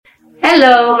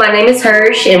Hello, my name is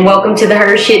Hersh, and welcome to the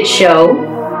HERshyt show.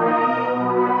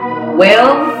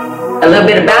 Well, a little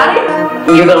bit about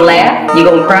it. You're gonna laugh, you're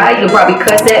gonna cry, you'll probably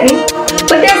cuss at me,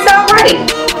 but that's alright.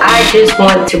 I just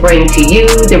want to bring to you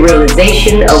the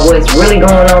realization of what's really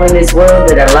going on in this world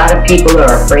that a lot of people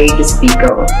are afraid to speak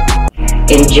on.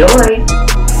 Enjoy.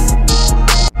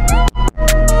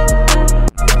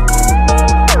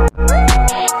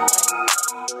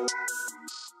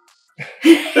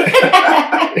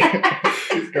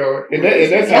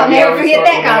 I'll never forget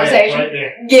that conversation. Right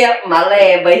there. Yep, my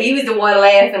laugh. But he was the one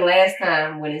laughing last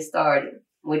time when it started,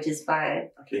 which is fine.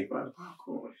 I can't find the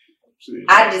popcorn.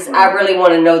 I really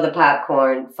want to know the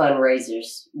popcorn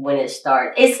fundraisers when it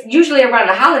starts. It's usually around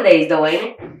the holidays, though, ain't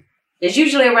it? It's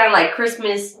usually around like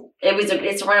Christmas.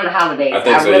 It's around the holidays. I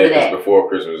think so. remember Yeah, that before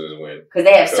Christmas is when. Because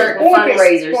they have certain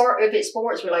fundraisers. If it's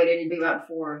sports related, it'd be right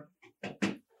before.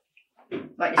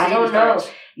 Like I don't know.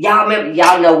 Y'all remember?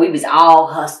 Y'all know we was all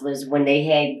hustlers when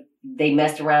they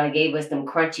messed around and gave us them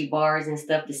crunchy bars and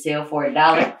stuff to sell for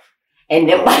 $1. And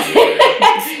them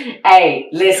hey,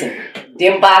 listen,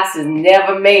 them boxes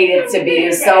never made it to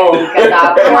be sold because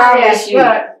I promise you.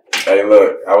 Hey,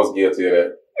 look, I was guilty of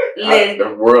that.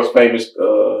 The world's famous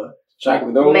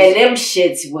chocolate donuts. Man, them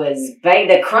shits was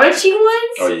the crunchy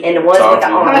ones and the ones with the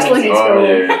hustling in school.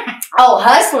 Yeah. Oh,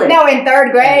 hustling. No, in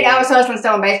 3rd grade, I was hustling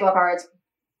selling baseball cards.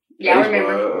 Yeah, I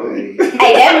remember.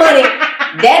 Hey, that money,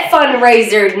 that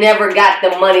fundraiser never got the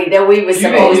money that we were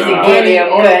supposed to get him.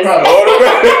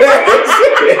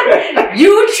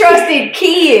 You trusted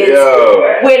kids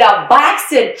with a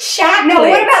box of chocolate. No,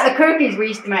 what about the cookies we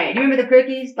used to make? Do you remember the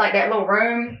cookies? Like that little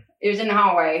room? It was in the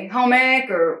hallway. Home ec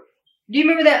or... Do you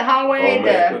remember that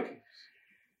hallway?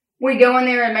 We go in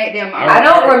there and make them. I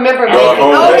don't remember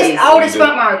making oldest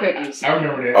Spunkmeyer cookies. I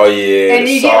remember that. Oh yeah. And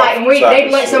you get they'd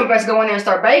let some of us go in there and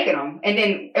start baking them, and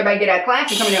then everybody get out of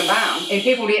class and come in there and buy them, and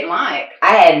people didn't like.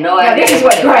 I had no idea. Now, this is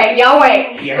what's great. Y'all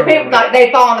wait. Yeah, people,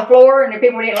 they'd fall on the floor, and if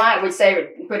people didn't like it, we'd save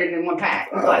it and put it in one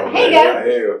pack. It's like, here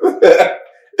you go.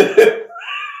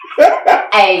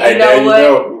 Hey, you know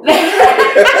what?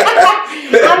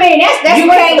 I mean, that's you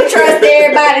can't trust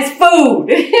everybody's food.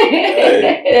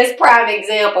 That's prime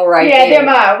example right there. Yeah,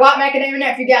 them white macadamia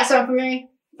nuts. If you got some for me,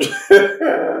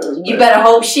 you better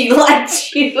hope she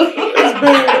likes you. I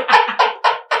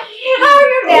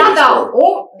remember that. I thought,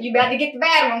 oh, you about to get the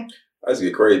bad one. I used to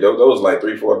get crazy. Those was like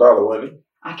 $3-4, wasn't it?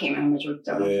 I can't remember how much it was.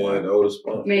 Yeah, the oldest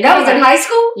one. I mean, that was in high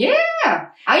school?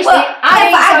 Yeah. I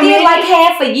did like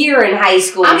half a year in high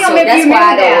school, so that's why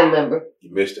I don't remember. You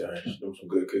missed it, Hersh. Those some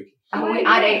good cookies.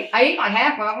 I ate like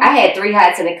half of them. I had 3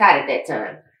 hots and a cot at that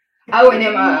time. Oh, and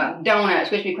them donuts,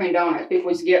 Krispy Kreme donuts. People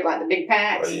used to get like the big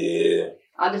packs. Oh, yeah.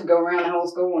 I just go around the whole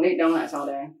school and eat donuts all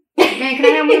day. Man, can I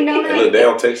have one donut? Look, they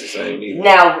don't taste the same either.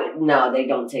 No, they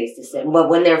don't taste the same. But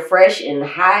when they're fresh and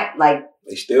hot, like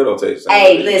they still don't taste the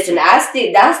same. Hey, listen, I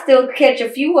still catch a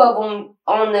few of them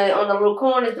on the little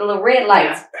corners, the little red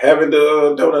lights. Haven't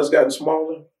the donuts gotten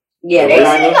smaller? Yeah, they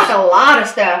seem like a lot of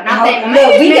stuff. And I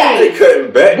think, they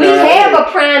cutting back. We have a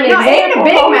prime example. Even the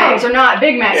Big Macs are not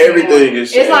Big Macs. Everything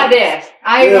is. It's like this.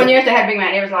 I ate one yesterday had Big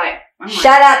Mac. It was like.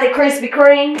 Shout out to Krispy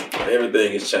Kreme.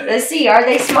 Everything is changed. Let's see, are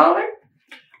they smaller?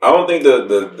 I don't think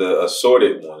the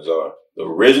assorted ones are. The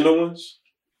original ones,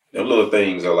 them little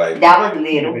things are like that one's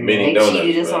little. Mini they donuts.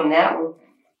 Cheated us on that one.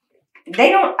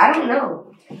 I don't know.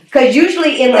 Because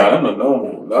usually in the I don't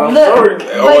know. No, I'm sorry.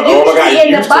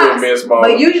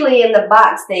 But usually in the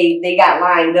box they got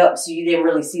lined up so you didn't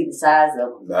really see the size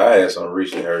of them. I had some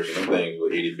recent Hershey. Them things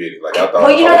were itty bitty. Like I thought.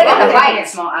 Well, you know they got the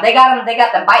bites. They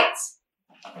got the bites.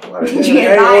 You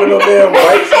ain't ordered no damn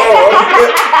bites.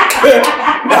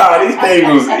 Nah, these things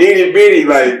was itty bitty.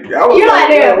 Like I was. You like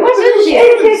that? What's this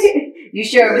shit? You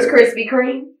sure it was Krispy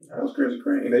Kreme? That was Krispy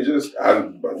Kreme. They just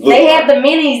they have the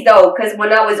minis though, because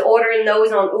when I was ordering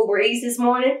those on Uber Eats this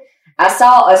morning, I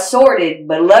saw assorted,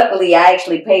 but luckily I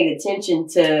actually paid attention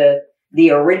to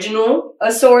the original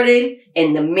assorted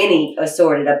and the mini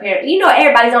assorted. Apparently,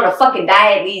 everybody's on a fucking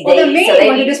diet these days. The mini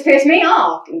one just pissed me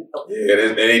off. Yeah,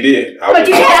 and they did. But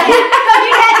you had to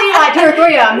do like 2 or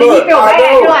 3 of them. Then you feel bad.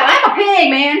 You're like, I'm a pig,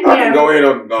 man. I can go in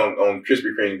on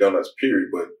Krispy Kreme donuts, period.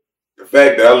 But the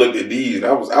fact that I looked at these and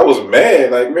I was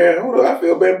mad. Like, man, hold on, I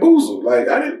feel bamboozled. Like,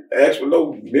 I didn't ask for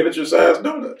no miniature sized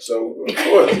donut. So of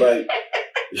course, like,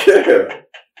 yeah.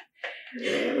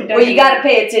 Well, you got to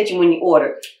pay attention when you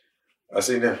order. I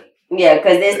see now. Yeah,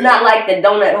 because it's not like the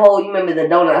donut hole. You remember the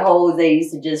donut holes? They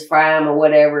used to just fry them or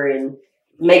whatever and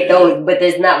make those. But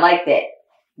there's not like that.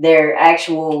 They're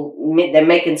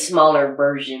making smaller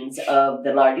versions of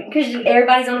the larger. Because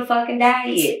everybody's on a fucking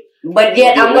diet. But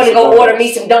yet, I'm going to go order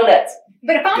me some donuts.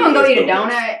 But if I'm gonna go eat a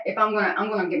donut, I'm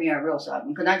gonna get me a real sub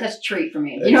because that's a treat for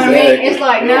me. You know what I mean? It's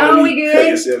like, no, we good. Cut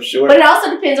yourself short. But it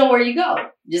also depends on where you go.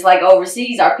 Just like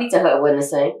overseas, our Pizza Hut wasn't the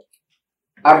same.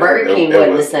 Our Burger King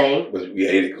wasn't the same. But we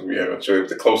hated it because we had no choice. It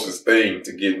was the closest thing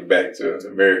to getting back to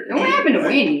America. And what happened to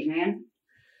Wendy's, man?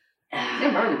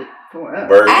 Them burgers tore up.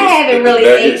 Burgers, I haven't really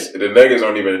ate. The nuggets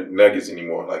aren't even nuggets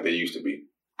anymore like they used to be.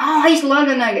 Oh, I used to love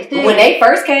the nuggets too. When they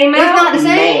first came out, it's not the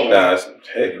same. Nah, it's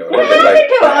heck no. What happened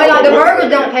to it? Like the burgers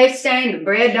don't taste the same. The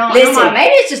bread don't. Listen, I'm like,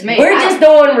 maybe it's just me. We're just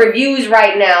doing reviews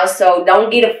right now, so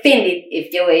don't get offended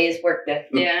if your ass worked there.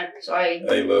 Yeah, sorry.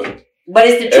 Hey, look. But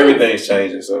it's the truth. Everything's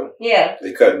changing, so yeah,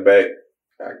 they cutting back.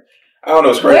 I don't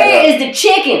know. It's crazy. Where is the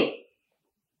chicken?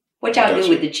 What y'all do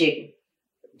with the chicken?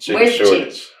 Where's the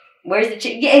chicken? Where's the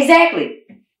chicken? Yeah, exactly.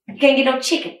 You can't get no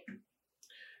chicken.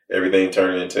 Everything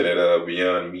turned into that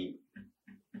Beyond Meat.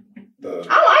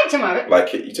 I like some of it.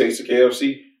 Like you taste the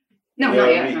KFC? No, not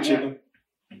yet. Not chicken.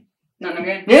 Not no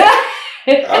good. Yeah.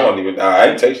 I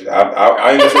ain't taste it.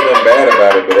 I ain't gonna say nothing bad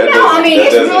about it, but that no, I mean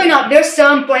it's really not. There's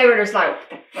some flavor that's like,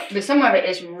 but some of it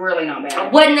is really not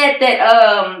bad. Wasn't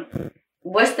that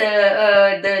what's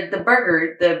the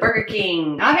burger, the Burger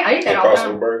King? I eat that all the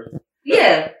time. Burger.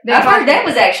 Yeah, I've heard that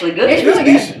was actually good. It's really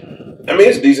decent. good. I mean,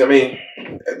 it's decent. I mean,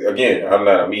 again, I'm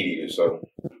not a meat eater, so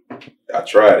I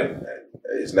tried it.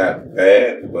 It's not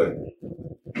bad, but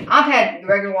I've had the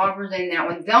regular Whoppers and that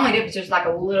one. The only difference is like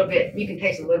a little bit. You can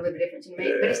taste a little bit of difference in the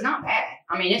meat, but it's not bad.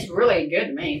 I mean, it's really good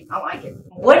to me. I like it.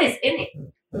 What is in it?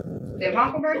 The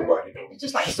Impossible Burger? Nobody knows. It's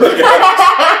just like soy.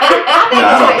 I think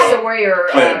it's like soy or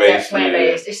plant-based.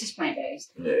 Plant-based. It's just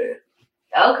plant-based.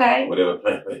 Yeah. Okay. Whatever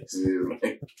plant-based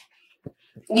is.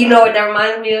 You know what that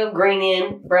reminds me of? Green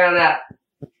in, brown out.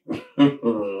 Yeah.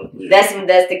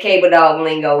 That's the cable dog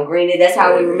lingo. Green in. That's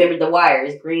how we remembered the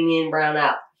wires. Green in, brown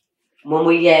out. When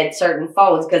we had certain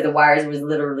phones, because the wires was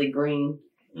literally green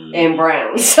and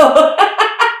brown. So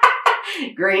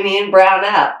green in, brown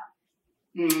out.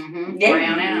 Mm-hmm. Yeah.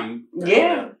 Brown out.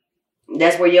 Yeah.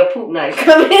 That's where your poop knife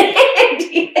come in.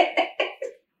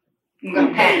 I'm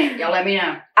gonna patent it. Y'all let me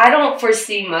know. I don't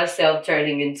foresee myself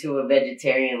turning into a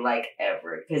vegetarian like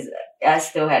ever, because I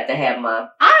still have to have my.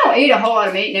 I don't eat a whole lot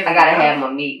of meat. I gotta have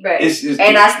my meat, but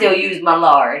and I still use my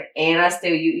lard, and I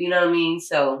still use. You know what I mean?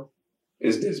 So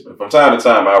it's this, but from time to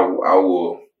time, I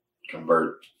will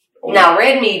convert. Now,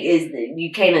 red meat is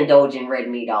you can't indulge in red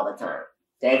meat all the time.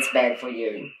 That's bad for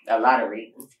you a lot of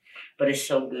reasons, but it's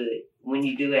so good when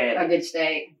you do have a good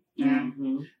steak.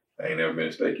 Mm-hmm. I ain't never been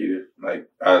a steak eater. Like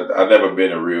I've never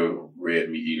been a real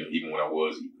red meat eater, even when I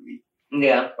was eating meat.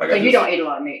 Yeah. Like so you don't eat a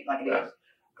lot of meat like it is.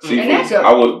 Seafood.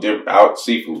 I was out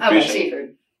seafood,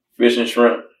 seafood, fish and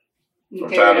shrimp from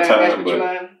time to time,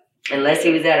 but unless he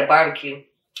was at a barbecue.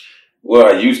 Well,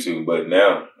 I used to, but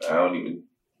now I don't even.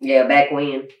 Yeah, back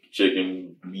when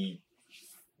chicken, meat,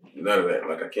 none of that.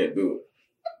 Like I can't do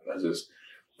it. I just.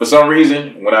 For some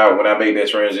reason, when I made that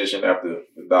transition after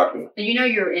the doctor, you know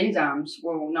your enzymes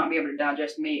will not be able to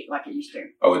digest meat like it used to.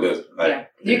 Oh, it doesn't. Like, yeah,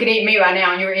 you could eat meat right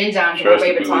now, and your enzymes won't be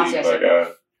able to process it.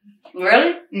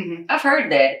 Really? Mm-hmm. I've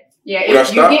heard that. Yeah,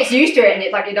 you get used to it, and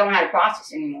it's like you don't know how to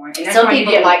process anymore. And that's some why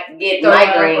people get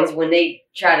migraines when they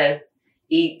try to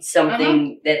eat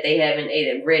something that they haven't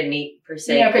ate a red meat per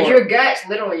se. Yeah, because your gut's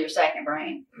literally your second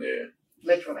brain. Yeah,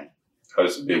 literally. Oh,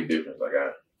 it's a big difference.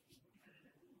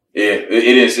 It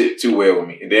didn't sit too well with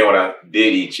me. And then when I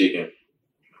did eat chicken,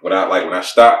 when I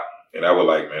stopped, and I was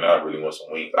like, man, I really want some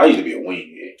wings. I used to be a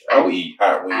wing head. I would eat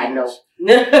hot wings. I know.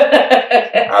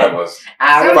 I was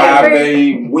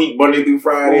 5-day week, Monday through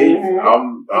Friday.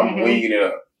 I'm winging it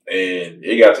up, and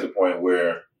it got to the point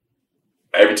where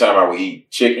every time I would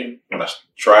eat chicken, when I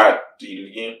tried to eat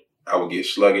it again, I would get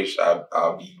sluggish.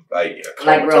 I'll be like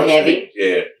real heavy.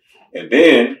 Yeah, and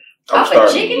then I would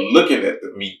start looking at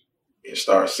the meat. And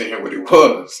start seeing what it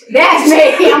was. That's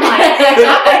me. I'm like,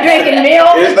 I'm drinking milk.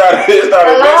 It's not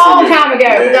a long time ago.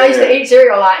 Because I used to eat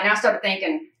cereal a lot, and I started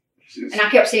thinking, and I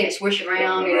kept seeing it swish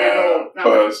around and that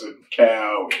little puss and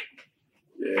cow.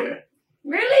 Yeah.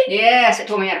 Really? Yes, it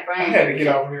told me how to frame. I had to get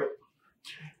off milk.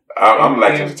 I'm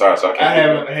lactose intolerant, so I can't. I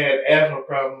haven't had asthma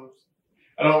problems.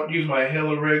 I don't use my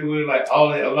inhaler regularly, like a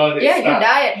lot of that. Yeah, your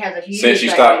diet has a huge. Since you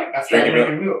stopped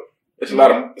drinking milk, it's a lot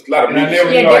of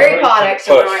dairy products.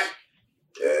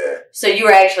 Yeah. So you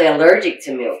were actually allergic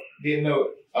to milk? Didn't know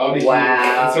it. All these years.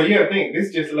 And so you got to think, this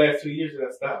is just the last 2 years that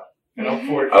I stopped. And I'm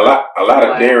 40. A lot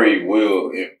of dairy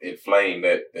will inflame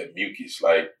that mucus,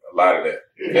 like a lot of that.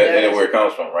 That's where it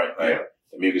comes from, right? Like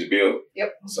the mucus build.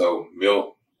 Yep. So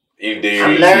milk, even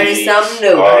dairy. I'm learning something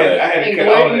new. I had to cut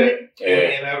all of that. Yeah.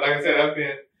 And like I said,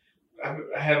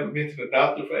 I haven't been to the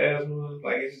doctor for asthma.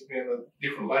 Like it's just been a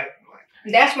different life.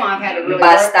 That's why I've had to really But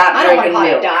I work. stopped I don't want to drinking call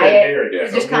it milk. diet.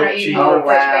 Yeah. Just kind of eat cheese. more Oh,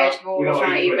 fresh wow. vegetables, We don't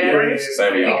trying to eat eat better. bread.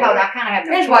 Same here. Because I kind of have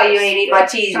no That's choice. why you ain't eat my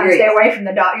cheese Trying to stay grits. away from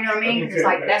the dog. You know what I mean? It's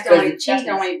like that's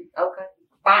the only Okay.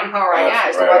 fighting card right now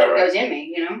is to watch what goes in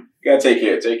me. You know. You gotta take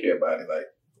care of your body. Like,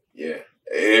 yeah.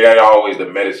 It ain't always the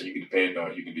medicine you can depend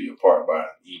on. You can do your part by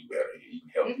eating better, eating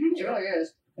healthy. It really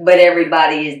is. But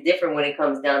everybody is different when it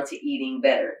comes down to eating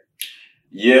better.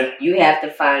 Yeah. You have to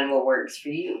find what works for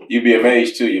you. You'd be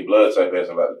amazed too. Your blood type has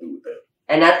a lot to do with that.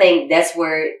 And I think that's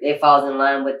where it falls in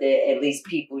line with it. At least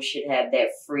people should have that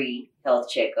free health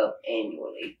checkup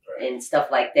annually and stuff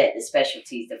like that, the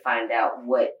specialties to find out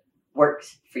what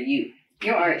works for you.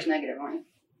 You're RH negative, aren't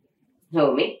you?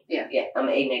 Who, me? Yeah. Yeah, I'm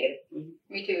A negative. Mhm.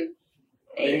 Me too.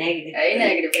 A negative. A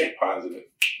negative. A positive.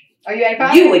 Are you A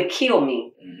positive? You would kill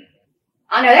me.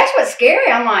 I know, that's what's scary.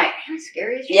 I'm like, that's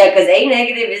scary as shit. Yeah, because A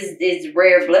negative is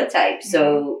rare blood type.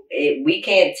 So we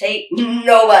can't take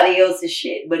nobody else's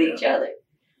shit but each other.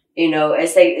 You know,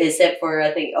 except for,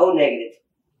 I think, O negative.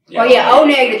 Well, yeah, O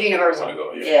negative universal.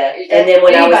 Yeah. And then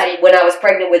when I was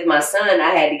pregnant with my son,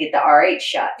 I had to get the RH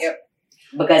shots. Yep.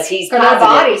 Because he's Because our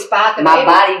bodies fight the my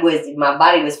baby.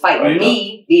 body was fighting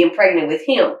me being pregnant with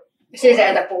him. It says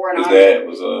that at the 4 and His all. dad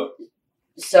was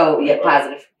So yeah,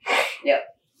 positive. Yep.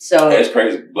 So that's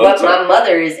crazy. Blood but my type.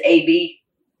 mother is AB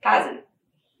positive.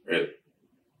 Really?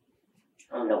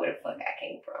 I don't know where the fuck I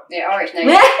came from. Yeah, RH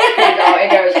negative.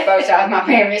 It goes to both sides of my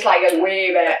family. It's like goes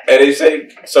way back. And they say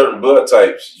certain blood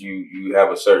types, you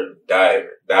have a certain diet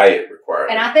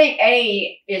requirement. And I think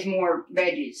A is more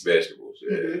veggies. Vegetables,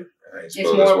 yeah. Mhm. I It's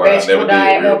suppose more that's why I vegetable never did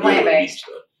diet, real more good with plant-based. meat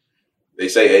stuff. They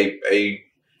say A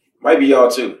might be y'all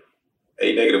too.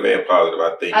 A negative and positive,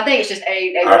 I think. I think it's just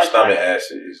A. Our blood stomach type.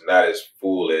 acid is not as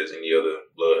full as any other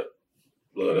blood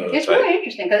It's type. really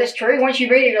interesting because it's true. Once you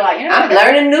read it, you're like, you know, I'm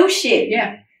learning new shit.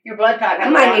 Yeah, your blood type. I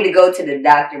might need to go to the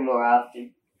doctor more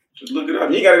often. Just look it up.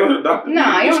 You ain't gotta go to the doctor.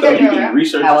 No, you don't Stuff go to you the can doctor.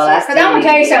 research. Oh, well, yourself. Because I'm gonna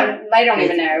tell you something they don't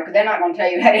even know because they're not gonna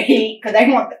tell you how to eat because they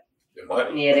want. The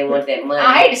money. Yeah, they want that money.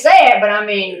 I hate to say it, but I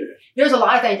mean, there's a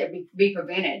lot of things that be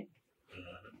prevented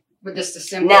with just the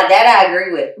simple. Now that I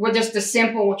agree with. With just the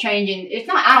simple changing. It's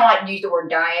not. I don't like to use the word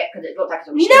diet because it looks like it's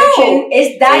a restriction. No,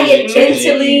 it's diet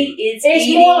mentally. It's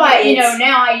eating, more like it's-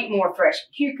 now I eat more fresh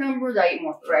cucumbers. I eat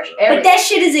more fresh. But Everything. that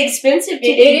shit is expensive to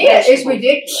It eat. is. It's vegetables.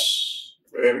 ridiculous.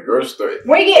 Man, the grocery store.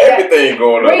 We get Everything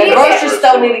going on. we The get grocery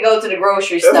store need to go to the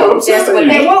grocery That's store. what I'm That's what saying.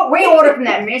 they and we order from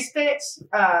that Misfits.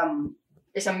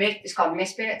 It's called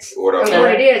Misfits. What And else?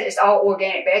 what it is, it's all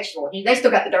organic vegetables. They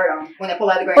still got the dirt on when they pull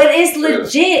out the ground. But it's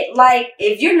legit. Like,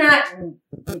 if you're not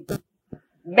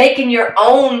making your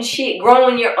own shit,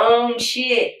 growing your own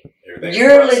shit, Everything's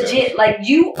you're processed. legit. Like,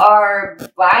 you are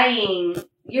buying,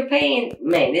 you're paying,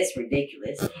 man, it's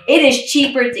ridiculous. It is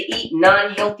cheaper to eat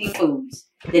non-healthy foods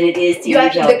than it is to you eat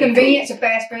have healthy the convenience of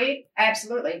fast food,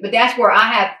 absolutely. But that's where I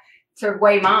have to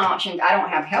weigh my options. I don't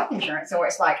have health insurance, so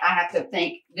it's like I have to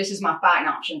think this is my fighting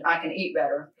option. I can eat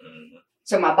better,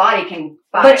 so my body can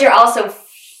fight. But you're also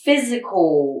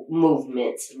physical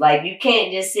movements. Like, you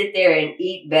can't just sit there and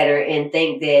eat better and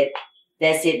think that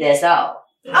that's it, that's all.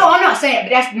 Oh, I'm not saying it,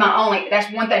 but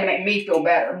that's one thing to make me feel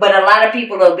better. But a lot of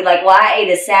people will be like, well, I ate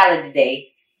a salad today.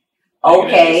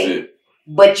 Okay.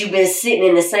 But you've been sitting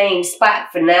in the same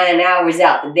spot for 9 hours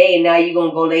out the day, and now you're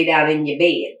going to go lay down in your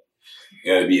bed.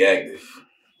 You gotta be active.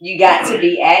 You got to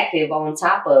be active on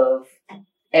top of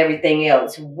everything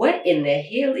else. What in the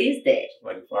hell is that?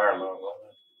 Like a fire alarm.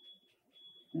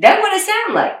 That's what it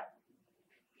sounds like.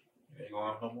 Ain't going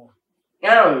off no more.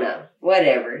 I don't know.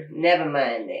 Whatever. Never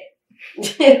mind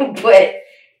that. But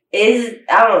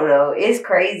I don't know. It's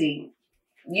crazy.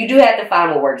 You do have to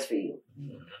find what works for you.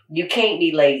 You can't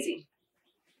be lazy.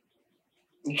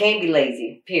 You can't be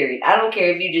lazy, period. I don't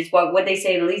care if you just walk, what they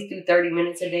say, at least do 30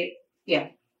 minutes a day. Yeah.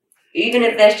 Even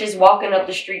if that's just walking up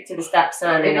the street to the stop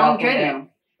sign They and don't walking back. treadmill,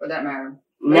 for that matter.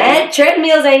 Nah,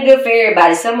 treadmills ain't good for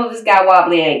everybody. Some of us got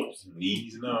wobbly ankles.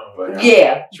 Knees, no. But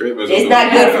Yeah. treadmills It's are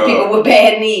not doing good for people with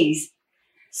bad knees.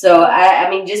 So, I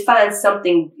mean, just find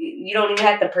something. You don't even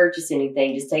have to purchase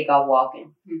anything. Just take off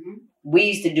walking. Mm-hmm. We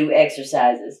used to do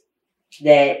exercises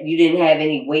that you didn't have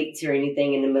any weights or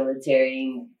anything in the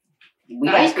military. We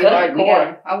I got used to be cut. We got,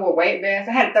 hardcore. I wore weight vests.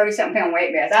 I had a 30-something pound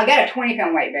weight vest. I got a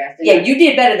 20-pound weight vest. yeah, you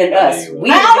did better than us. We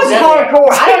I didn't was do none of that.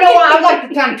 hardcore. I don't know why. I was like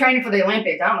the time training for the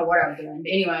Olympics. I don't know what I was doing. But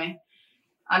anyway,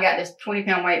 I got this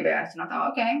 20-pound weight vest, and I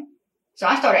thought, okay. So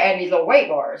I started adding these little weight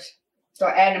bars.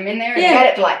 Started adding them in there, and Yeah. got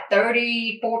it to like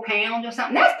 34 pounds or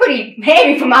something. That's pretty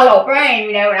heavy for my little frame,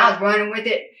 you know. And I was running with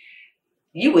it.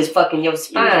 You was fucking your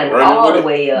spine running all with the it?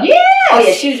 way up. Yes. Oh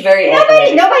yeah, she was very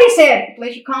athletic. Nobody said,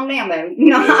 "Please, you calm down, though." You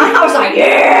know, I was like,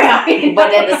 "Yeah."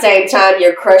 But at the same time,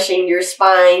 you're crushing your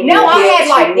spine. No, your I hips, had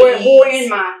like your where knees. in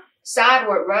my side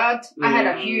where it rubbed, I had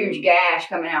a huge gash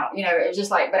coming out. You know, it was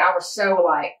just like, but I was so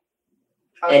like,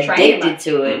 I was addicted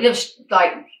to it. just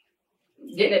like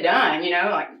getting it done. You know,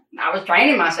 like I was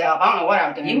training myself. I don't know what I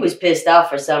was doing. You was pissed off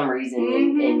for some reason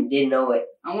and didn't know it.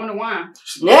 I wonder why.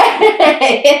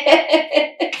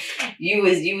 you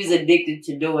was addicted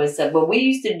to doing stuff. But we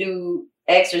used to do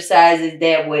exercises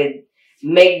that would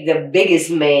make the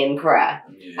biggest man cry.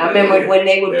 Yeah, I remember when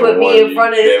they would put me one in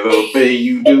front of that little thing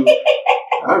you do.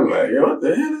 I'm like, yo, what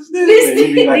the hell is this? And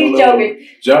you be like a These little jokers.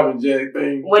 jumping jack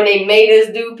thing. When they made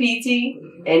us do PT,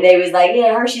 and they was like,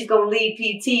 yeah, Hershey's gonna lead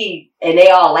PT, and they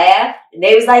all laughed. And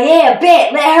they was like, yeah,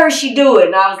 bet, let Hershey do it.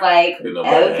 And I was like,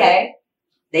 okay.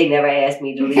 They never asked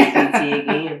me to lead PT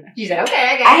again. She said, "Okay,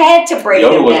 I got it." I had to break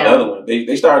Yoga them was down. another one.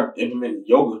 They started implementing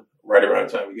yoga right around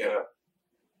the time we got out.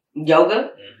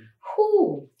 Yoga?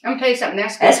 Whew. I'm gonna tell you something.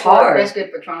 That's good That's for, hard. That's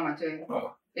good for trauma too.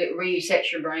 Oh. It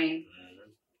resets your brain.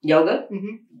 Yoga?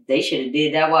 Mm-hmm. They should have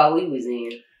did that while we was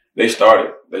in. They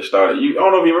started. You, I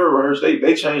don't know if you remember, Hersh,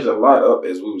 they changed a lot up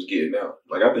as we was getting out.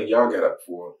 Like, I think y'all got up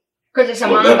before. Because it's a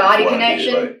Well, mind-body that's what I did,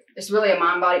 connection. like- It's really a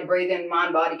mind-body breathing,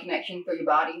 mind-body connection for your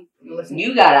body. You listen.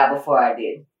 You got out before I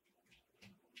did.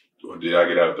 Or did I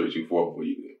get out of 324 before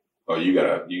you did? Oh, you got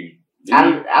out. You.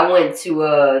 I went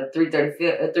to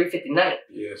 359.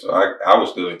 Yeah, so I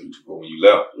was still in 324 when you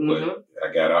left, Mhm. but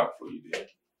I got out before you did.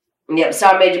 Yep,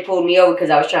 Sergeant Major pulled me over because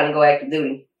I was trying to go active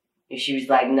duty. And she was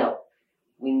like, no.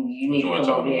 You need to come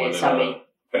over here. And Sergeant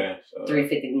Pass.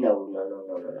 350. No.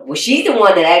 Well, she's the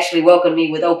one that actually welcomed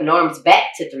me with open arms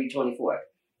back to 324.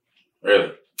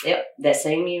 Really? Yep, that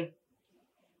same year.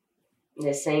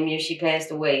 That same year she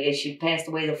passed away. And she passed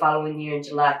away the following year in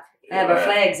July. I have her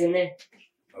flags in there.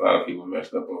 A lot of people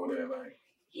messed up over there, like.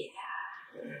 Yeah.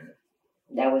 Yeah.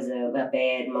 That was a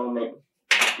bad moment.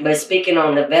 But speaking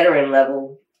on the veteran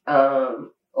level,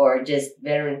 or just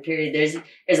veteran period,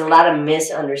 there's a lot of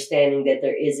misunderstanding that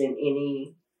there isn't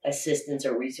any assistance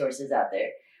or resources out there.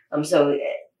 I'm so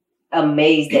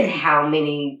amazed at how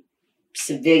many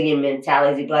civilian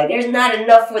mentalities be like, there's not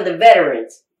enough for the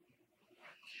veterans.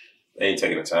 They ain't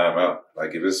taking the time out.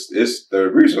 Like, if it's the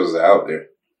resources are out there,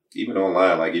 even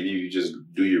online. Like, if you just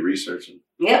do your research.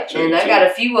 Yep, and I got a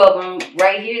few of them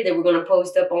right here that we're going to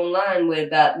post up online with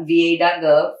about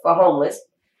va.gov for homeless,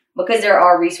 because there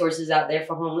are resources out there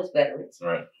for homeless veterans.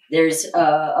 Right. There's,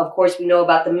 of course, we know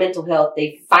about the mental health.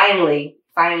 They finally,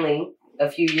 a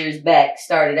few years back,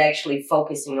 started actually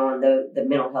focusing on the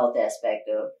mental health aspect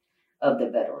of the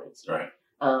veterans. Right.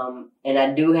 And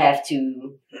I do have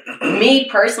to, me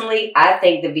personally, I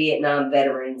thank the Vietnam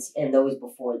veterans and those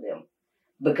before them.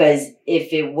 Because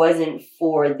if it wasn't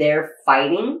for their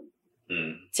fighting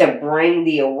to bring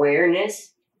the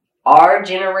awareness, our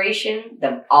generation,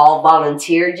 the all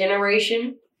volunteer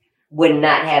generation, would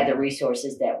not have the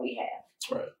resources that we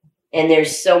have. Right. And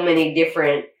there's so many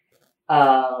different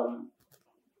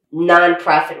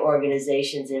nonprofit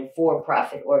organizations and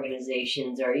for-profit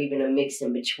organizations, or even a mix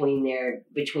in between there,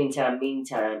 between time,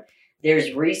 meantime.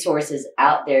 There's resources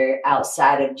out there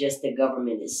outside of just the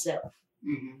government itself.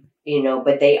 Mm-hmm. You know,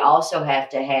 but they also have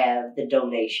to have the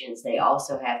donations. They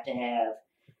also have to have,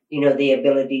 you know, the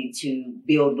ability to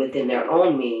build within their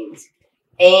own means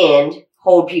and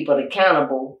hold people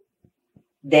accountable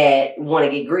that want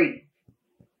to get greedy.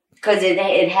 Because it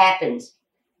happens.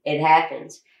 It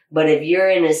happens. But if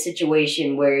you're in a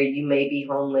situation where you may be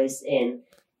homeless and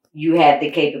you have the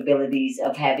capabilities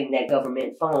of having that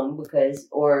government phone,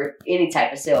 or any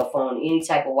type of cell phone, any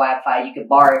type of Wi-Fi, you could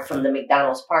borrow it from the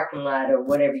McDonald's parking lot or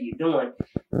whatever you're doing,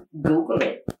 Google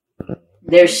it.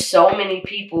 There's so many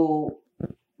people,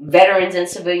 veterans and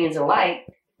civilians alike,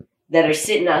 that are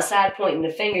sitting outside pointing the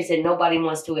fingers that nobody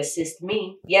wants to assist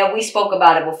me. Yeah, we spoke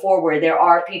about it before, where there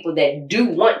are people that do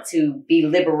want to be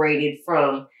liberated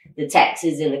from the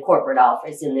taxes in the corporate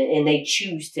office and they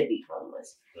choose to be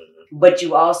homeless. But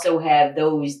you also have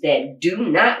those that do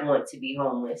not want to be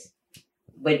homeless,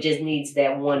 but just needs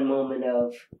that one moment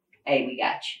of, hey, we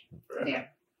got you. Yeah.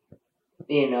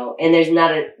 You know, and there's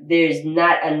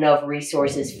not enough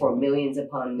resources for millions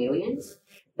upon millions,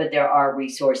 but there are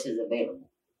resources available.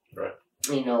 Right.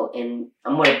 You know, and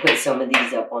I'm going to put some of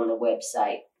these up on the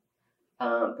website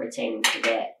pertaining to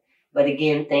that. But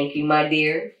again, thank you, my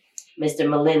dear, Mr.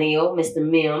 Millennial, Mr.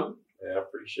 Mim. Yeah, I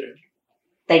appreciate it.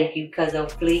 Thank you, Cuzzo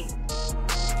Fleet.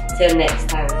 Till next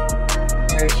time,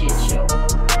 HERshyt Show.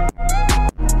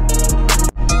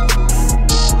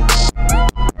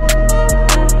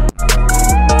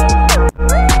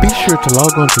 Be sure to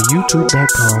log on to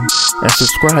youtube.com and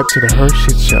subscribe to the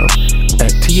HERshyt Show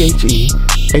at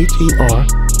TheHERshytShow.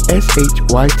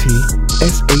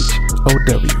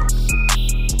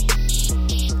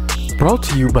 Brought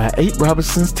to you by 8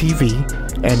 Robinsons TV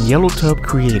and Yellow Tub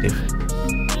Creative.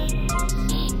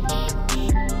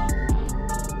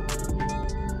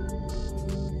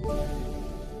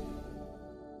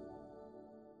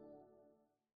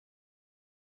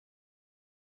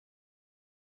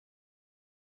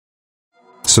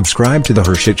 Subscribe to The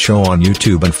HERshyt Show on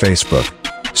YouTube and Facebook.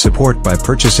 Support by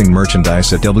purchasing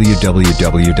merchandise at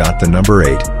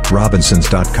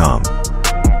www.the8robinsons.com.